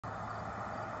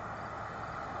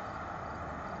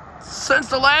Since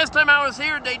the last time I was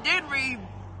here, they did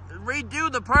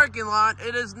redo the parking lot.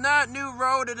 It is not new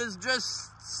road, it is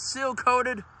just seal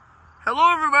coated.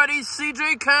 Hello everybody,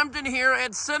 CJ Compton here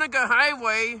at Seneca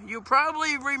Highway. You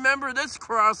probably remember this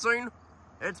crossing.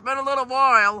 It's been a little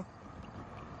while.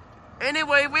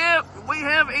 Anyway, we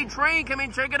have a train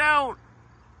coming, check it out.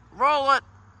 Roll it.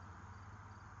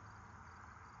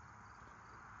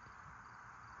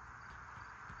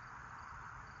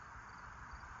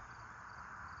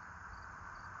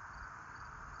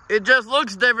 It just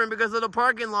looks different because of the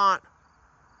parking lot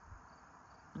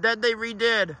that they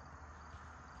redid.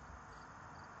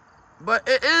 But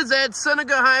it is at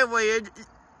Seneca Highway.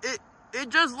 It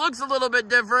just looks a little bit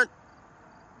different.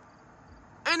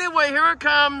 Anyway, here it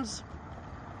comes.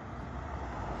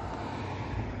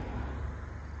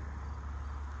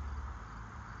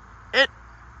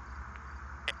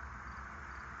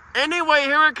 Anyway,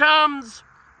 here it comes.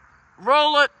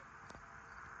 Roll it.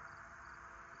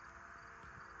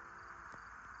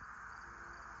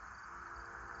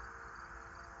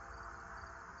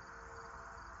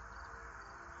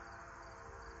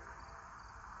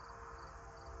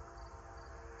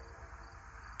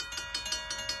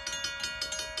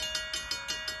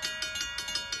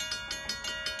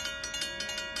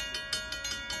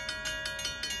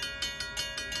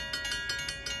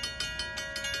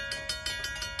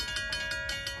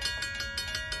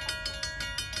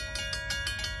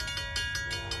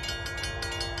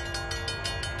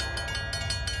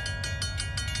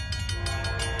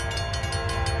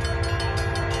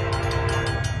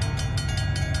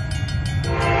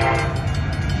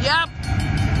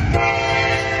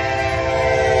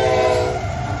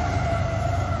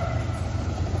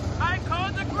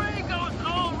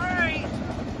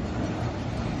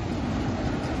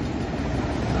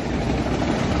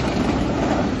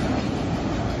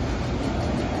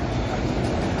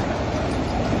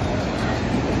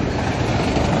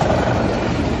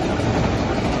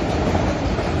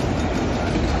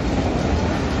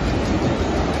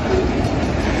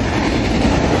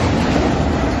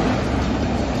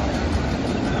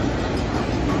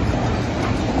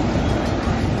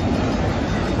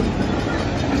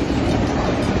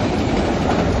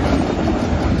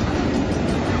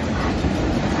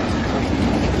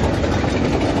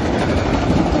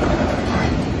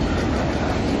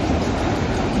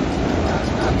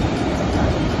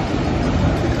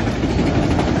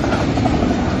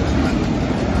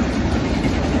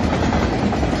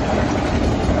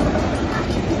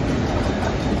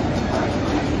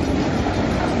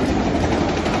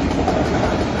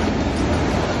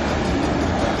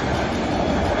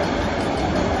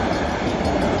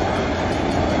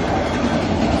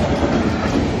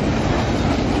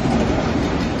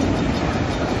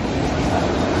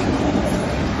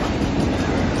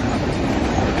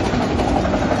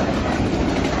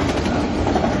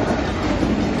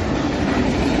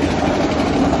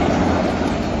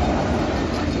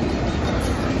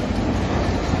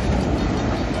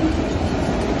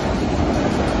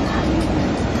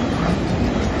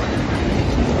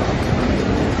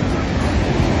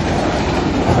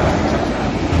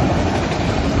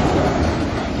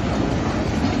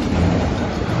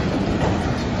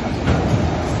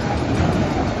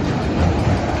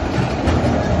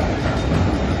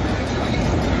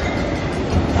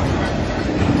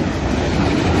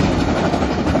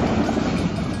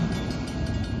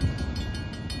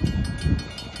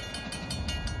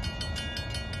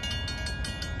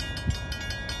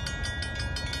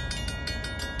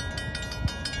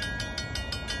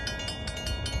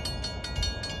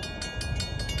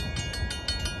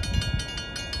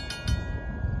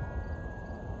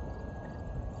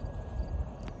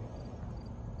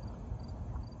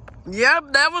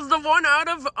 Yep, that was the one out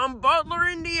of Butler,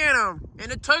 Indiana. And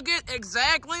it took it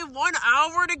exactly 1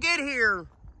 hour to get here.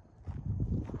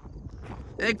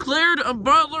 It cleared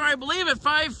Butler, I believe, at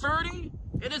 5:30.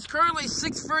 It is currently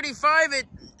 6:35.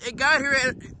 It got here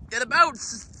at about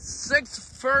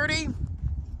 6:30.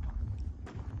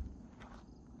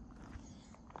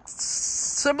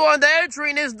 Symbol on that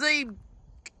train is the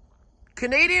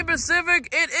Canadian Pacific.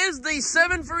 It is the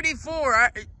 734.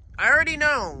 I already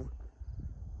know.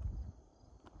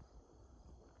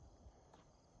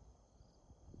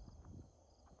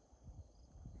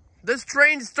 This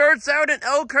train starts out in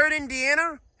Elkhart,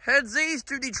 Indiana, heads east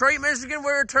to Detroit, Michigan,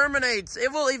 where it terminates.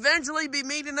 It will eventually be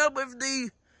meeting up with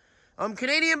the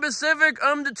Canadian Pacific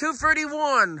the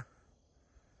 231,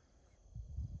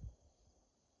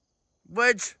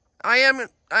 which I am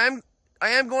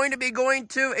going to be going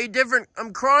to a different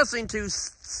crossing to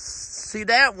see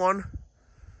that one.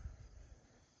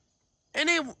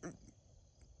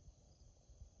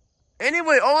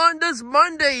 Anyway, on this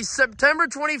Monday, September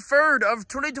 23rd of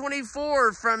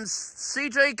 2024, from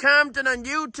CJ Compton on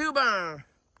YouTube.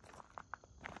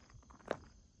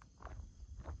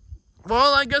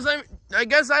 Well, I guess I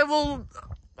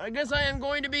am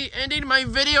going to be ending my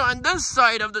video on this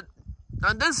side of the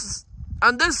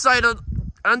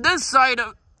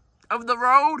the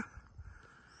road.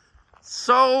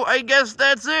 So I guess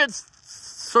that's it.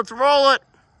 So let's roll it.